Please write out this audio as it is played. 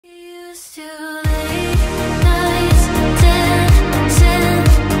Too late, nights dancing,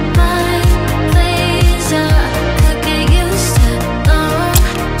 my laser could get used to long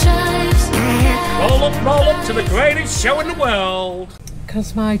drives. Roll up to the greatest show in the world.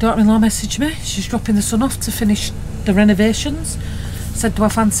 Because my daughter-in-law messaged me, she's dropping the son off to finish the renovations. Said, do I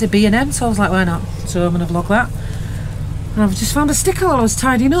fancy B&M? So I was like, why not? So I'm going to vlog that. And I've just found a sticker while I was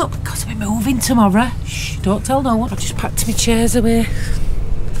tidying up because we're moving tomorrow. Shh, don't tell no one. I've just packed my chairs away.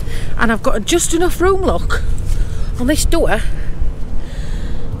 And I've got just enough room, look, on this door.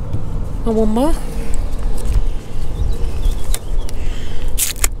 And one more.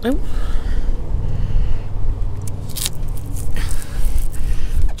 Oh.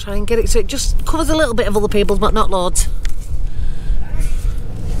 Try and get it so it just covers a little bit of other people's, but not loads.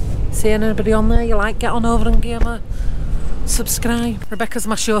 See anybody on there you like, get on over and give them a subscribe. Rebecca's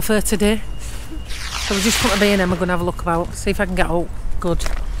my chauffeur today. So we just come to B&M, we're going to have a look about, see if I can get out good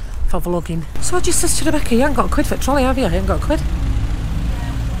for vlogging. So I just said to Rebecca, you haven't got a quid for the trolley, have you? You haven't got a quid?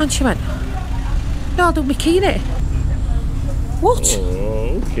 And she went, no, I'll do my key in it. What?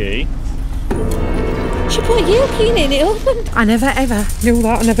 Oh, okay. She put a Yale key in it and it opened. I never ever knew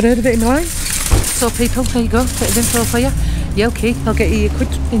that, I never heard of it in my life. So people, there you go, bit of info for you. Yale key, I'll get you your quid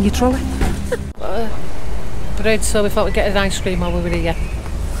in your trolley. Bread, so we thought we'd get an ice cream while we were here.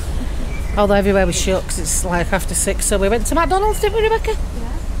 Although everywhere was shut because it's like after 6, so we went to McDonald's, didn't we, Rebecca? Yeah.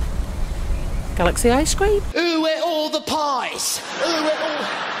 Galaxy ice cream. Who ate all the pies? Who ate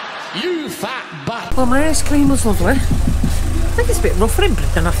all... You fat butt. Well, my ice cream was lovely. I think it's a bit rougher in bread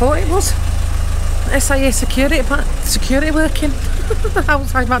than I thought it was. SIA security working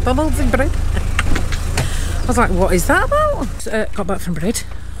outside McDonald's in bread. I was like, what is that about? Got back from bread.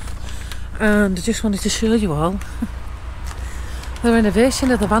 And I just wanted to show you all the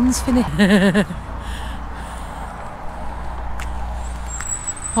renovation of the van's finished.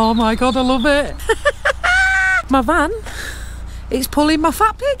 Oh my god, I love it. My van, it's pulling my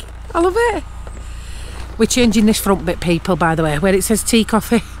fat pig. I love it. We're changing this front bit, people, by the way, where it says tea,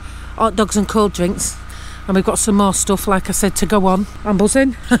 coffee, hot dogs and cold drinks. And we've got some more stuff, like I said, to go on. I'm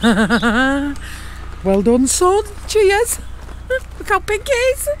buzzing. Well done, son. Cheers. Look how big it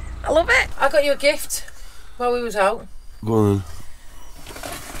is. I love it. I got you a gift while we was out. Go on then.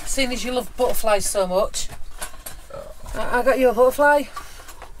 Seeing as you love butterflies so much, I got you a butterfly.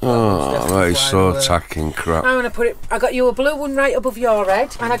 Oh, that is so tacking crap. I'm gonna put it. I got you a blue one right above your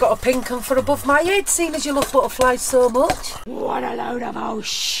head, and I got a pink one for above my head. Seeing as you love butterflies so much. What a load of old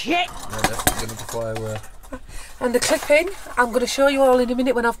shit! Yeah, definitely gonna fly away. And the clipping, I'm gonna show you all in a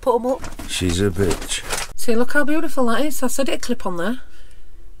minute when I've put them up. She's a bitch. See, look how beautiful that is. I said it'd clip on there.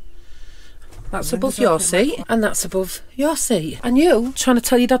 That's above your seat, and that's above your seat. And you trying to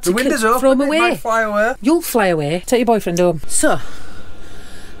tell your dad to throw them away. Might fly away. You'll fly away. Take your boyfriend home. So,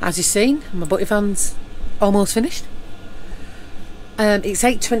 as you've seen, my butty van's almost finished. It's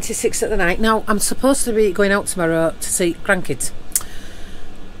 8:26 at the night. Now, I'm supposed to be going out tomorrow to see grandkids.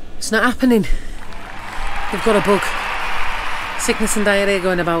 It's not happening. They've got a bug. Sickness and diarrhea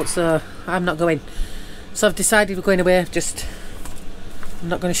going about, so I'm not going. So I've decided we're going away. I'm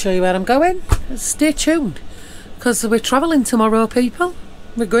not going to show you where I'm going. Stay tuned, because we're travelling tomorrow, people.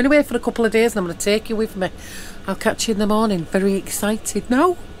 We're going away for a couple of days and I'm going to take you with me. I'll catch you in the morning. Very excited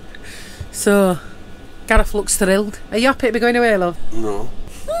now. So, Gareth looks thrilled. Are you happy to be going away, love? No.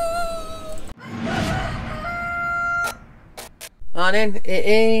 Morning. It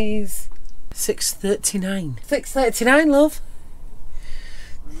is 6:39. 6:39, love.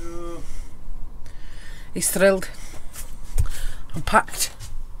 He's thrilled. I'm packed.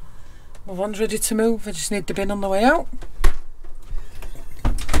 My van's ready to move. I just need the bin on the way out.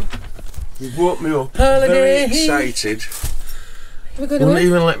 You woke me up. Holiday. Very excited. Wouldn't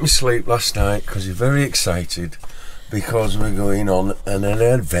even let me sleep last night because you're very excited because we're going on an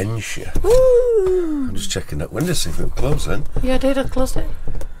adventure. Woo! I'm just checking that window to see if it was closed then. Yeah, I did. I closed it.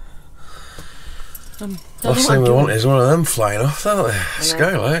 Last thing we want is one of them flying off, don't they?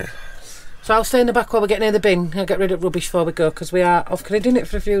 Skylight. So I'll stay in the back while we get near the bin. I'll get rid of rubbish before we go, because we are off gridding it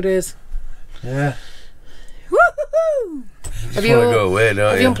for a few days. Yeah. Woohoo! Have you want to go away, don't you?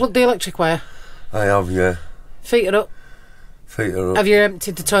 Have you unplugged the electric wire? I have, yeah. Feet are up. Feet are up. Have you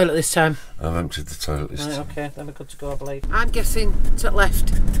emptied the toilet this time? I've emptied the toilet this time. Okay, then we're good to go, I believe. I'm guessing to the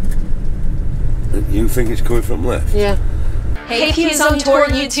left. You think it's coming from left? Yeah. Hey Pughs on Tour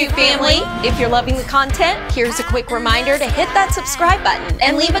YouTube family! If you're loving the content, here's a quick reminder to hit that subscribe button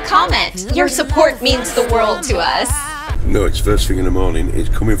and leave a comment. Your support means the world to us. No, it's first thing in the morning. It's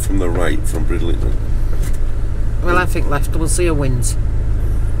coming from the right, from Bridlington. Well, I think left. We'll see who wins.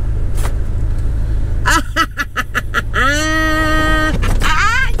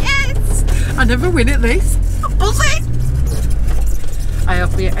 Yes! I never win at this. I'm buzzing. I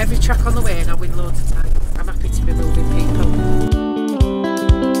hope we hit every track on the way and I win loads of time. I'm happy to be moving people.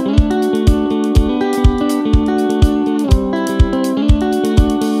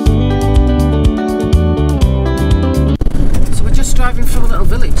 Driving from a little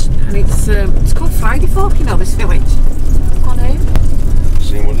village, and it's called Friday Folk, you know, this village. On who?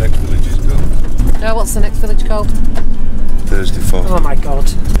 Seeing what next village is called. No, what's the next village called? Thursday Folk. Oh my god,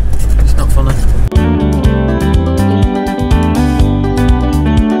 it's not funny.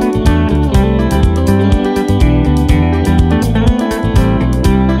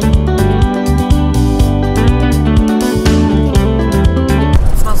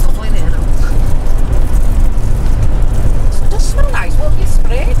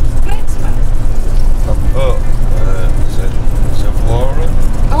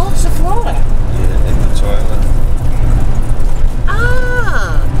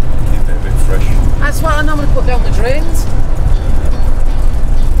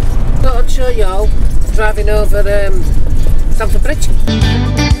 Y'all driving over Stamford Bridge.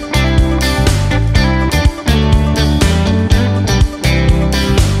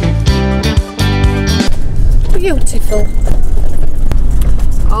 Beautiful.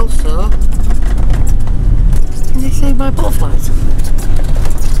 Also, can you see my butterflies?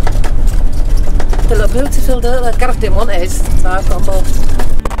 They look beautiful, don't they? Gareth didn't want his, so I've got both.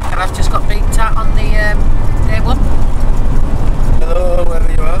 Gareth just got beat out on the day one. Hello,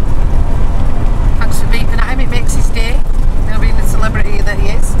 wherever you are. Thanks for beeping at him, it makes his day. You know, being the celebrity that he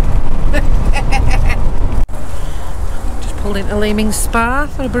is. Just pulled into Leaming Spa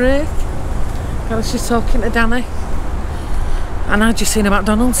for a break. I was just talking to Danny. And I just seen a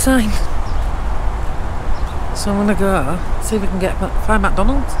McDonald's sign. So I'm going to go see if we can find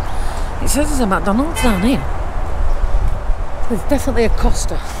McDonald's. It says there's a McDonald's down here. There's definitely a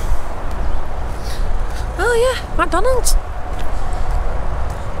Costa. Oh yeah, McDonald's.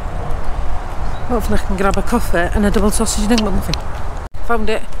 Hopefully I can grab a coffee and a double sausage and egg McMuffin. Found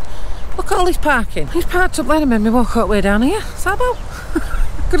it. Look at all this parking. He's parked up there and made me walk all the way down here. What's that about?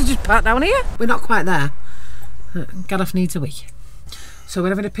 Could have just parked down here. We're not quite there. Gareth needs a wee. So we're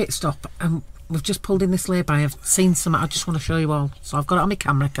having a pit stop and we've just pulled in this lay-by. I've seen some, I just want to show you all. So I've got it on my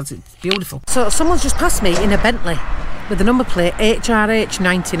camera because it's beautiful. So someone's just passed me in a Bentley with the number plate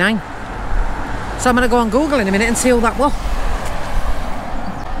HRH99. So I'm going to go on Google in a minute and see who that was.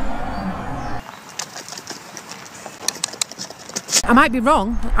 I might be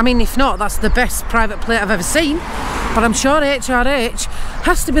wrong. I mean, if not, that's the best private plate I've ever seen. But I'm sure HRH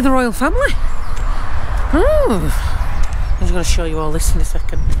has to be the royal family. I'm just going to show you all this in a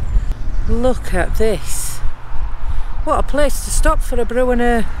second. Look at this. What a place to stop for a brew and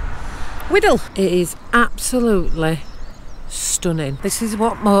a whittle. It is absolutely stunning. This is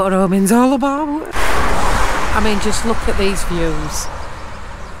what motorhoming's all about. I mean, just look at these views.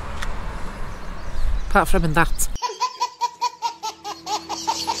 Apart from that.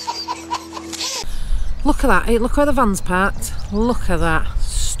 Look at that, look where the van's parked. Look at that,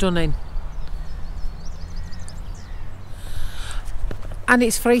 stunning. And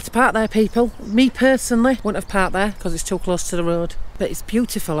it's free to park there, people. Me personally wouldn't have parked there because it's too close to the road. But it's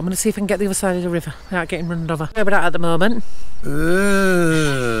beautiful. I'm going to see if I can get the other side of the river without getting run over. Where we're at the moment.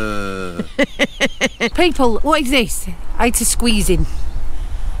 People, what is this? I had to squeeze in.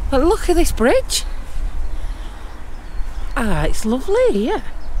 But look at this bridge. Ah, it's lovely, yeah.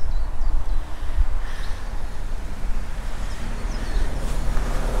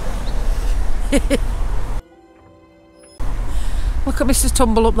 Look at Mrs.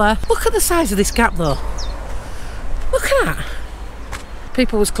 Tumble up there. Look at the size of this gap though. Look at that.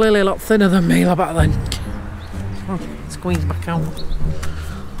 People was clearly a lot thinner than me back then. Squeeze back out.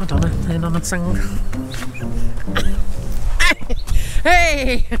 I don't know, ain't on a song.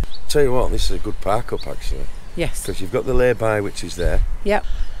 Hey! Tell you what, this is a good park up actually. Yes. Because you've got the lay-by which is there. Yep.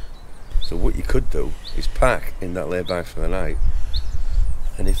 So what you could do is park in that lay-by for the night.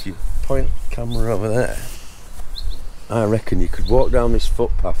 And if you point the camera over there, I reckon you could walk down this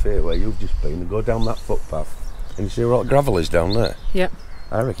footpath here where you've just been and go down that footpath and you see where all the gravel is down there. Yep.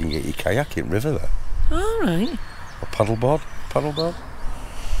 I reckon you get your kayaking river there. Alright. Or paddleboard.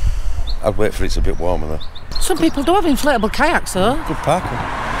 I'd wait for it's a bit warmer though. Some people do have inflatable kayaks though. Good park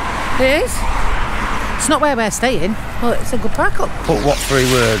up. It is. It's not where we're staying, but it's a good park up. Put what 3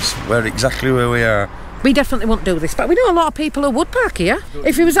 words? Exactly where we are. We definitely wouldn't do this, but we know a lot of people who would park here.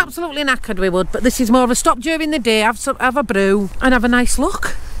 If he was absolutely knackered, we would, but this is more of a stop during the day, have a brew, and have a nice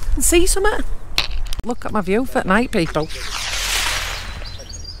look, and see something. Look at my view for night, people.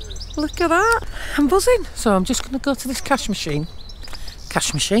 Look at that. I'm buzzing. So I'm just going to go to this cash machine,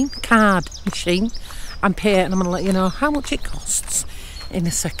 cash machine, card machine, and pay it, and I'm going to let you know how much it costs in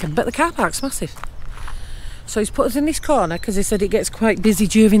a second. But the car park's massive. So he's put us in this corner because he said it gets quite busy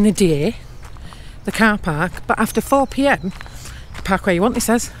during the day, the car park, but after 4 p.m, park where you want, he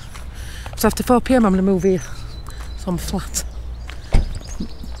says. So after 4 p.m, I'm going to move here. So I'm flat.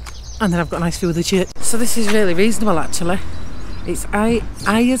 And then I've got a nice view of the church. So this is really reasonable actually. It's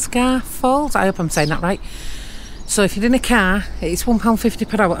Aysgarth Falls, I hope I'm saying that right. So if you're in a car, it's £1.50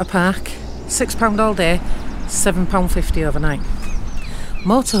 per hour to park, £6 all day, £7.50 overnight.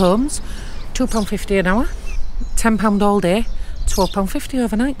 Motorhomes, £2.50 an hour, £10 all day, £12.50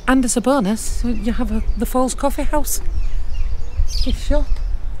 overnight. And as a bonus, you have the Falls Coffee House. Gift shop.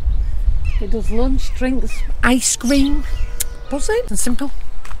 It does lunch, drinks, ice cream. Buzzing and simple.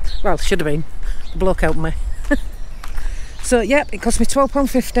 Well, should have been. The bloke helped me. So, yep, it cost me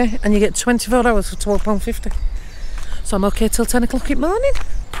 £12.50 and you get 24 hours for £12.50. So I'm okay till 10 o'clock in the morning.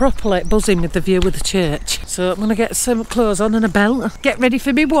 Properly buzzing with the view of the church. So I'm going to get some clothes on and a belt. Get ready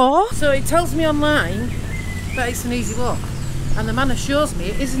for me walk. So it tells me online that it's an easy walk. And the man assures me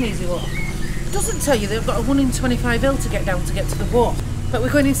it is an easy walk. It doesn't tell you they've got a 1 in 25 hill to get down to get to the walk. But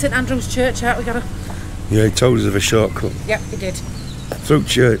we're going in St Andrew's Church, aren't we, Gara? Yeah, he told us of a shortcut. Yep, he did. Through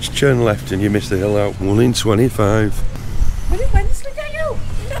church, turn left and you miss the hill out. 1 in 25. Mid-Wensleydale,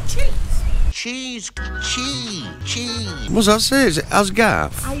 not cheese. Cheese. What's that say? Is it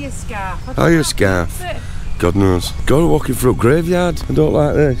Aysgarth? Aysgarth. Aysgarth. God knows. Go walking through a graveyard. I don't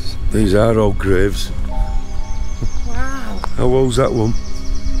like this. These are old graves. Wow. How old's that one?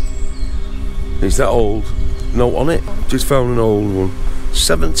 Is that old? No, on it. Just found an old one.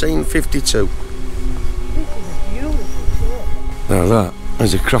 1752. This is a beautiful church. Now that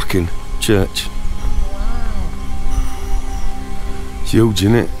is a cracking church. Wow. It's huge,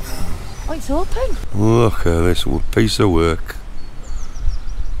 isn't it? Oh, it's open. Look at this piece of work.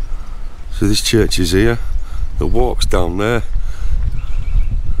 So this church is here. The walk's down there.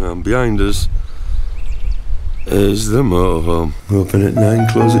 And behind us is the motorhome. Open at 9,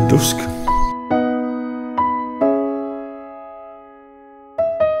 close at dusk.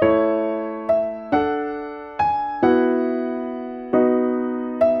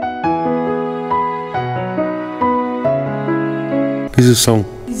 Here's a song.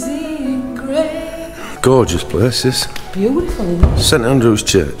 Gorgeous place, this. Beautiful, isn't it? St Andrew's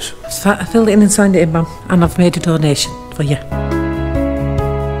Church. I filled it in and signed it in, Mum, and I've made a donation for you.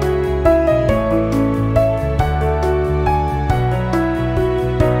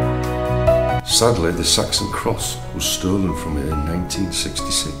 Sadly, the Saxon cross was stolen from it in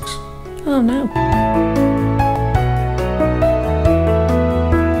 1966. Oh no.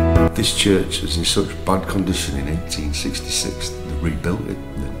 This church was in such bad condition in 1866 that they rebuilt it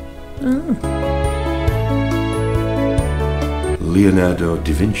then. Leonardo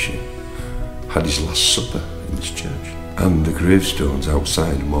da Vinci had his last supper in this church, and the gravestones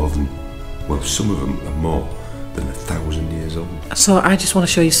outside are more than, well, some of them are more than 1,000 years old. So I just want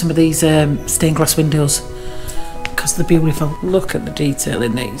to show you some of these stained glass windows because they're beautiful. Look at the detail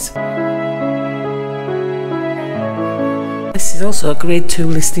in these. This is also a grade 2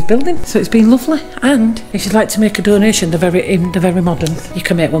 listed building, so it's been lovely. And if you'd like to make a donation, they're very modern. You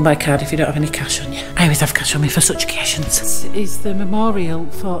can make one by card if you don't have any cash on you. I always have cash on me for such occasions. This is the memorial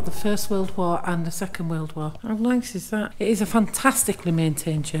for the First World War and the Second World War. How nice is that? It is a fantastically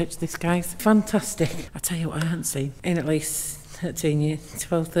maintained church, this, guys. Fantastic. I tell you what I haven't seen in at least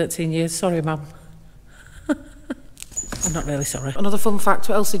 12, 13 years. Sorry, Mum. I'm not really sorry. Another fun fact,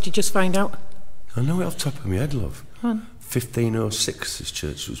 what else did you just find out? I know it off the top of my head, love. Come on. 1506 this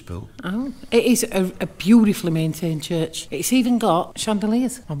church was built. Oh, it is a beautifully maintained church. It's even got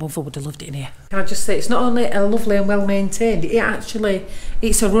chandeliers. My mother would have loved it in here. Can I just say, it's not only a lovely and well maintained,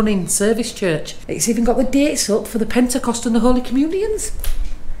 it's a running service church. It's even got the dates up for the Pentecost and the Holy Communions.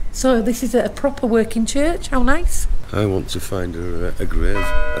 So this is a proper working church. How nice. I want to find a grave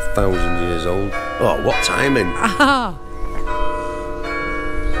 1,000 years old. Oh, what timing! Aha!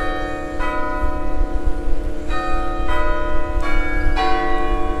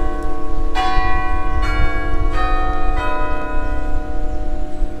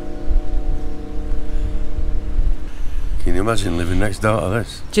 Can you imagine living next door to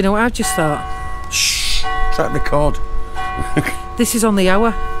this? Do you know what I've just thought? Shh! Track record. This is on the hour.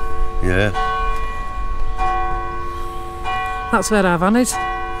 Yeah. That's where our van is.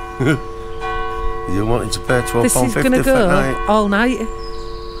 You wanted to pay £12.50 This is going to go night? all night.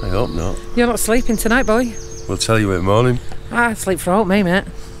 I hope not. You're not sleeping tonight, boy. We'll tell you in the morning. I sleep throughout me, mate.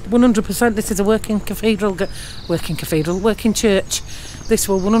 100%. This is a working church. This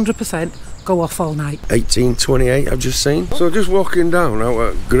will 100% go off all night. 1828 I've just seen. So just walking down out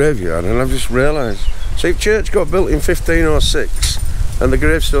at graveyard and I've just realised, so if church got built in 1506 and the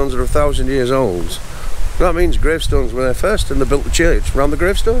gravestones are 1,000 years old, that means gravestones were there first and they built the church around the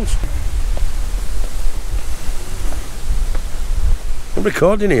gravestones. I'm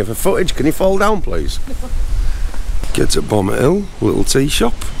recording here for footage, can you fall down please? Get to Bonnet Hill, little tea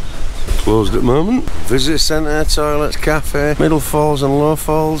shop, closed at the moment. Visitor centre, toilets, cafe, middle falls and low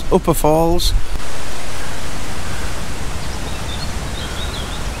falls, upper falls.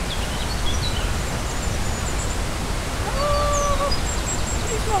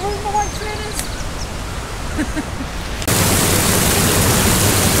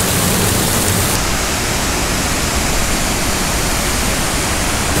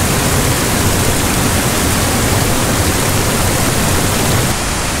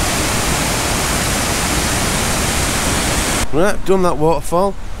 Right, done that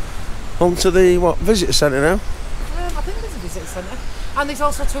waterfall. On to the, what, visitor centre now? I think there's a visitor centre. And there's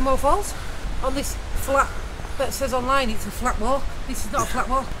also 2 more falls. On this flat, that says online it's a flat walk. This is not a flat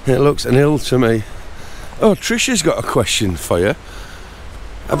walk. It looks an hill to me. Oh, Trisha's got a question for you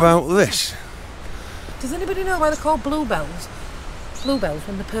about this. Does anybody know why they're called bluebells? Bluebells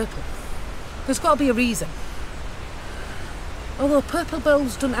when they're purple. There's got to be a reason. Although purple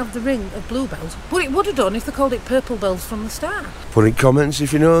bells don't have the ring of bluebells, but it would have done if they called it purple bells from the start. Put in comments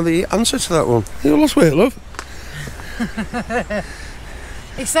if you know the answer to that one. You lost weight, love.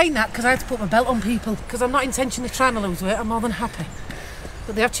 It's saying that because I had to put my belt on people, because I'm not intentionally trying to lose weight, I'm more than happy.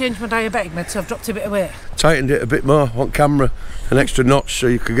 But they have changed my diabetic med, so I've dropped a bit of weight. Tightened it a bit more on camera, an extra notch so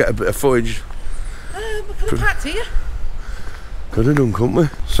you could get a bit of footage. We could have packed here. Could have done, couldn't we?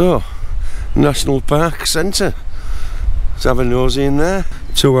 So, National Park Centre. Let's have a nosy in there.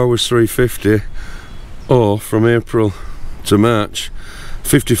 2 hours 350, or from April to March,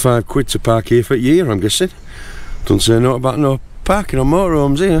 55 quid to park here for a year, I'm guessing. Doesn't say naught about no parking on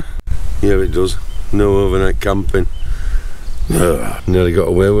motorhomes here. Yeah, it does. No overnight camping. Nearly got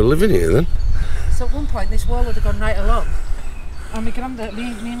away with living here then. So at one point this wall would have gone right along, and me and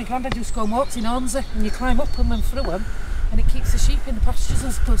my granddad used to go on walks in Hornsey, and you climb up them and through them, and it keeps the sheep in the pastures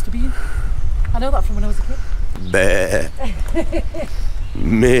they're supposed to be in. I know that from when I was a kid. Bear.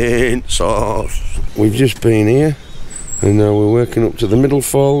 Mint sauce. We've just been here and now we're working up to the middle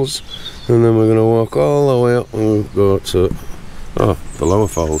falls, and then we're going to walk all the way up and we'll go to the lower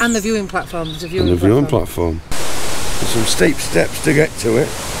falls. And the viewing platform. There's a viewing platform. There's some steep steps to get to it.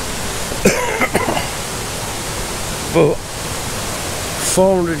 But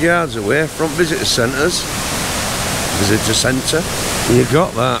 400 yards away from visitor centre, you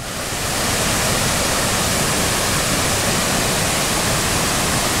got that.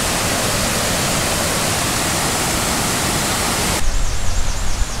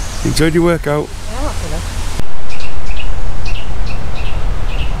 Enjoyed your workout? Yeah, that's enough.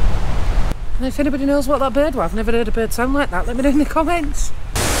 And if anybody knows what that bird was, I've never heard a bird sound like that, let me know in the comments.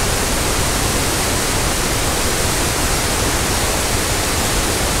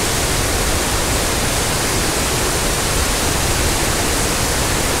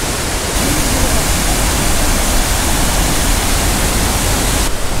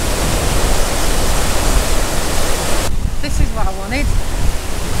 This is what I wanted.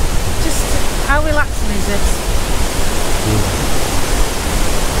 How relaxing is this?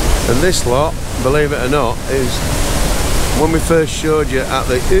 And this lot, believe it or not, is when we first showed you at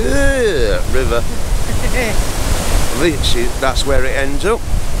the river. That's where it ends up.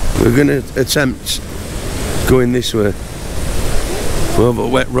 We're going to attempt going this way over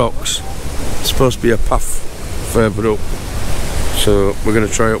wet rocks. It's supposed to be a path further up, so we're going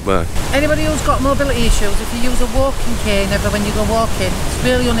to try up there. Anybody who's got mobility issues, if you use a walking cane ever when you go walking, it's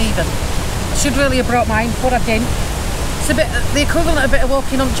really uneven. I should really have brought mine, but I didn't. It's a bit the equivalent of a bit of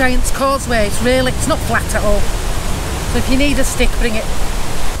walking on Giant's Causeway. It's not flat at all. So if you need a stick, bring it.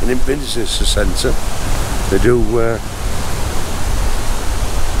 And in Visitor Centre, they do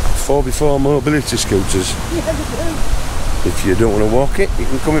 4x4 mobility scooters. Yeah, they do. If you don't want to walk it, you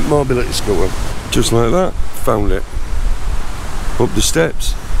can come in mobility scooter. Just like that, found it. Up the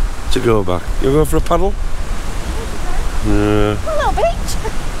steps to go back. You go for a paddle? A little beach.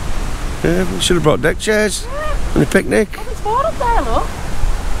 Yeah, we should have brought deck chairs and a picnic. Oh, there's more up there, look.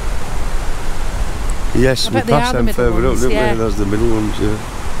 Yes, we passed them further up, didn't we? Those are the middle ones, yeah.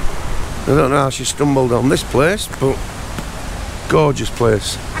 I don't know how she stumbled on this place, but gorgeous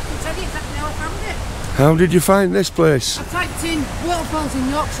place. I can tell you exactly how I found it. How did you find this place? I typed in waterfalls in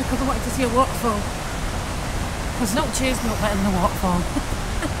Yorkshire because I wanted to see a waterfall. There's no cheers me up better than a waterfall.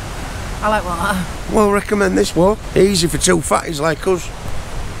 I like water. Well, recommend this one. Easy for two fatties like us.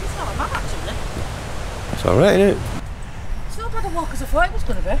 It's not bad actually. It's alright, isn't it? It's not bad a walk as I thought it was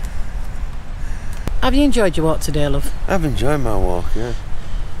going to be. Have you enjoyed your walk today, love? I've enjoyed my walk, yeah.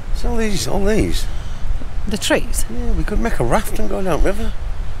 It's all these. The trees? Yeah, we could make a raft and go down river.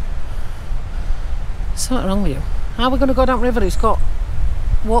 Something wrong with you. How are we going to go down river? It's got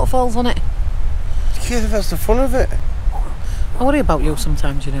waterfalls on it. Yeah, that's the fun of it. I worry about you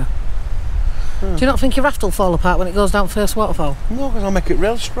sometimes, you know. Do you not think your raft will fall apart when it goes down first waterfall? No, because I'll make it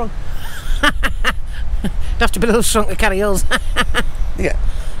real strong. It'd have to be a little strong to carry us. Yeah,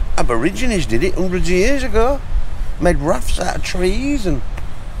 Aborigines did it hundreds of years ago. Made rafts out of trees and...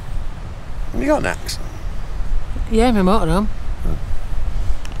 Have you got an axe? Yeah, my motorhome.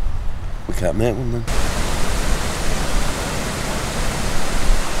 We can't make one then.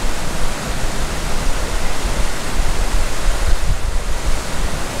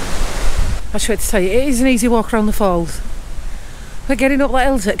 I should to tell you, it is an easy walk around the falls. We're getting up that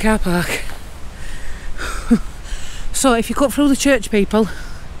hill at car park. So if you cut through the church people,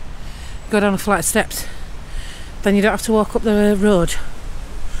 go down a flight of steps, then you don't have to walk up the road.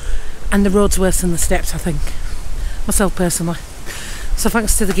 And the road's worse than the steps, I think. Myself personally. So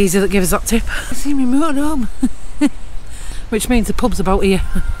thanks to the geezer that gave us that tip. I see me motorhome. Which means the pub's about here.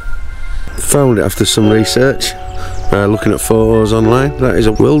 Found it after some research, looking at photos online. That is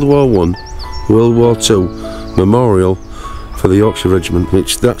a World War I, World War II memorial for the Yorkshire Regiment,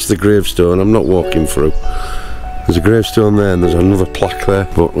 which that's the gravestone I'm not walking through. There's a gravestone there and there's another plaque there,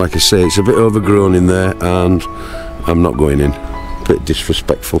 but like I say, it's a bit overgrown in there and I'm not going in. A bit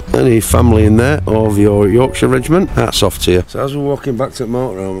disrespectful. Any family in there of your Yorkshire Regiment, hats off to you. So as we're walking back to the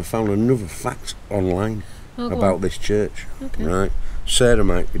motorhome, I found another fact online about this church. Okay. Right, Sarah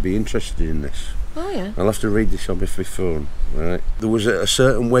might be interested in this. Oh yeah. I'll have to read this on my phone. Right, there was a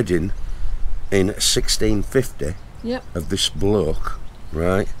certain wedding in 1650 of this bloke,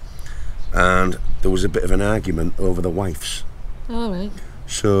 right, and there was a bit of an argument over the wives. All right.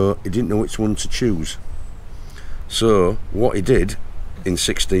 So he didn't know which one to choose. So what he did in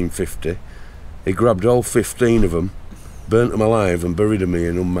 1650, he grabbed all 15 of them, burnt them alive and buried them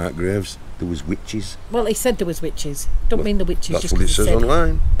in unmarked graves. There was witches. Well, he said there was witches. Don't mean the witches. That's just what it says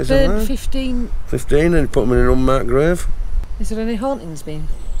online. Burnt 15. 15 and put them in an unmarked grave. Is there any hauntings being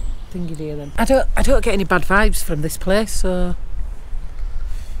thingy here then? I don't get any bad vibes from this place, so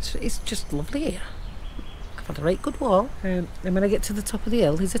it's just lovely here. I've had a right good walk. And when I get to the top of the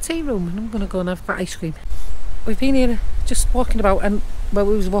hill, there's a tea room, and I'm going to go and have that ice cream. We've been here just walking about, and we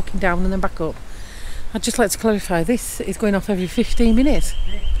was walking down and then back up. I'd just like to clarify, this is going off every 15 minutes.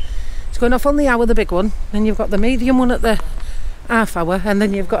 It's going off on the hour, the big one, then you've got the medium one at the half hour, and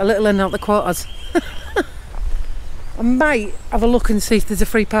then you've got a little one out the quarters. I might have a look and see if there's a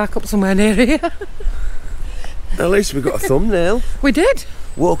free park up somewhere near here. At least we got a thumbnail. We did.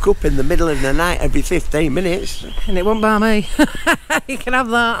 Woke up in the middle of the night every 15 minutes. And it won't bar me. You can have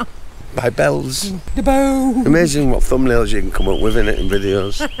that. By bells. The bow. Amazing what thumbnails you can come up with in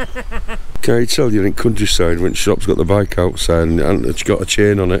videos. Can I tell you're in countryside when shop's got the bike outside and it's got a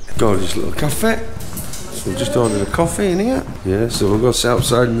chain on it. Gorgeous little cafe. So we've just ordered a coffee in here. Yeah, so we'll go sit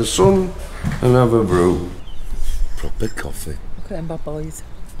outside in the sun and have a brew. Proper coffee. Look at them bad boys.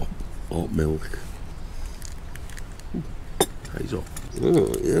 Oat milk. Eyes up.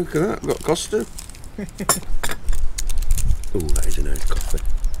 Oh, yeah, look at that. I've got Costa. Oh, that is a nice coffee.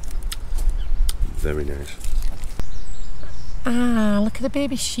 Very nice. Ah, look at the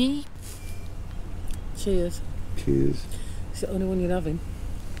baby sheep. Cheers. Cheers. It's the only one you're having.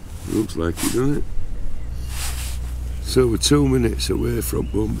 Looks like it, doesn't it? So we're 2 minutes away from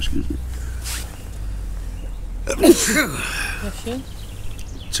home, excuse me. Yes, yeah.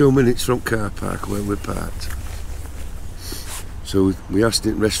 2 minutes from car park where we're parked. So we asked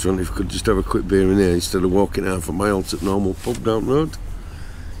in the restaurant if we could just have a quick beer in here instead of walking half a mile to the normal pub down the road.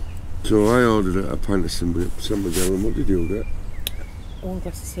 So I ordered a pint of Saint-Magellan. What did you get? One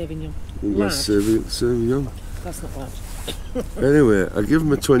glass of Sauvignon. One glass of Sauvignon. That's not bad. Anyway, I give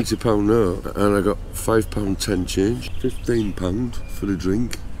him a £20 note and I got £5.10 change. £15 for the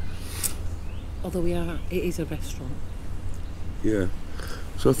drink. Although it is a restaurant. Yeah.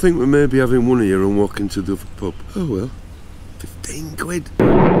 So I think we may be having one here and walking to the other pub. Oh well. 15 quid.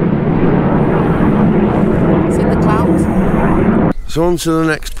 It's in the clouds. So on to the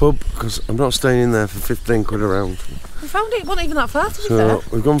next pub, because I'm not staying in there for 15 quid a round. We found it wasn't even that far to be So fair.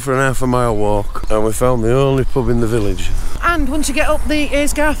 we've gone for an half a mile walk and we found the only pub in the village. And once you get up the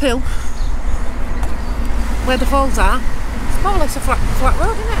Aysgarth Hill, where the falls are, it's more or less a flat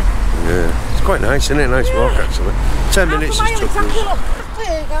road, isn't it? Yeah, it's quite nice, isn't it? Nice walk actually. 10 minutes Half a is mile took exactly, us. look. That's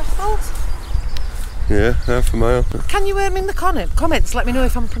the Aysgarth Falls. Yeah, half a mile. Can you in the comments let me know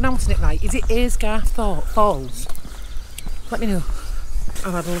if I'm pronouncing it right? Is it Aysgarth Falls? Let me know.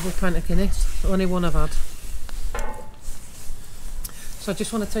 I've had a lovely pint of Guinness. Only one I've had. So I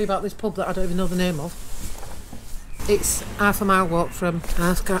just want to tell you about this pub that I don't even know the name of. It's half a mile walk from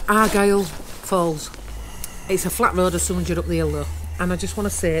Aysgarth Falls. It's a flat road of 200 up the hill though. And I just want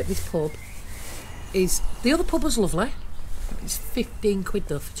to say this pub is... The other pub was lovely. It's 15 quid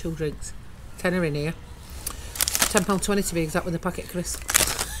though for 2 drinks. Tenner in here. £10.20 to be exact with a packet of crisps.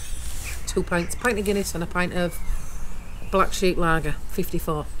 2 pints. A pint of Guinness and a pint of Black Sheep Lager.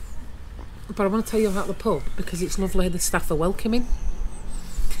 54. But I want to tell you about the pub because it's lovely. The staff are welcoming.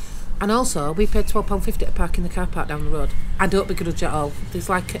 And also, we paid £12.50 to park in the car park down the road. I don't begrudge at all. There's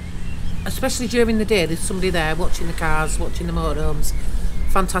like... Especially during the day, there's somebody there watching the cars, watching the motorhomes.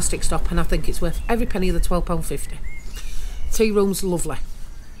 Fantastic stop, and I think it's worth every penny of the £12.50. Tea room's lovely.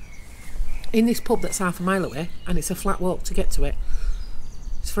 In this pub that's half a mile away, and it's a flat walk to get to it,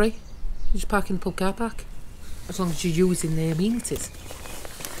 it's free. You just park in the pub car park, as long as you're using the amenities.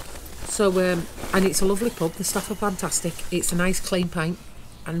 So, and it's a lovely pub, the staff are fantastic, it's a nice clean pint,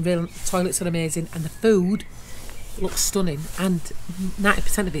 and the toilets are amazing, and the food looks stunning, and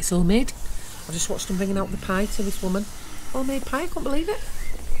 90% of it's homemade. I just watched them bringing out the pie to this woman. Homemade pie, I couldn't believe it.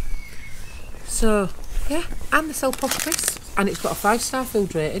 So, yeah, and they sell posh crisps, and it's got a 5-star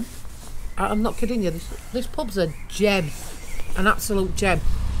food rating. I'm not kidding you, this pub's a gem, an absolute gem.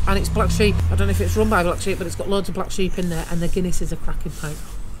 And it's Black Sheep. I don't know if it's run by Black Sheep, but it's got loads of Black Sheep in there, and the Guinness is a cracking pint.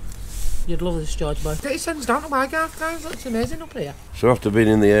 You'd love this, George boy. It sends down to Aysgarth, guys. Looks amazing up here. So after being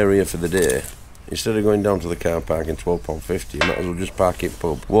in the area for the day, instead of going down to the car park in £12.50, you might as well just park at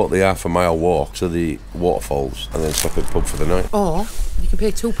pub, walk the half a mile walk to the waterfalls, and then stop at pub for the night. Or you can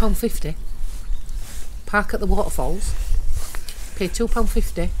pay £2.50, park at the waterfalls, pay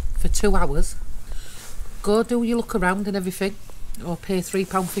 £2.50 for 2 hours, go do your look around and everything, or pay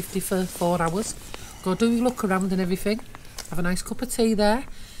 £3.50 for 4 hours, go do your look around and everything, have a nice cup of tea there,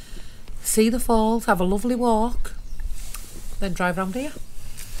 see the falls, have a lovely walk, then drive round here.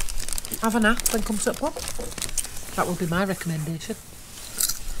 Have a nap, then come to the pub. That would be my recommendation.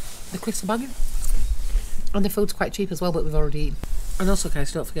 The crisps are banging. And the food's quite cheap as well, but we've already eaten. And also,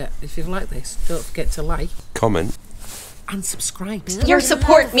 guys, don't forget, if you've liked this, don't forget to like, comment, and subscribe. Your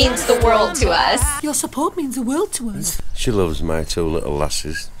support means the world to us. Your support means the world to us. She loves my 2 little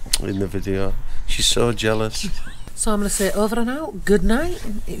lasses in the video. She's so jealous. So I'm going to say over and out. Good night.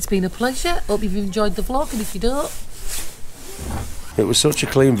 It's been a pleasure. Hope you've enjoyed the vlog, and if you don't... It was such a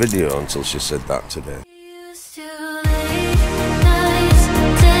clean video until she said that today. Used to late nights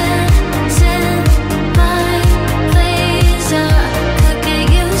dancing my place. I could get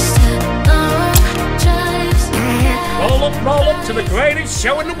used to long drives. Roll up to the greatest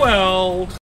show in the world.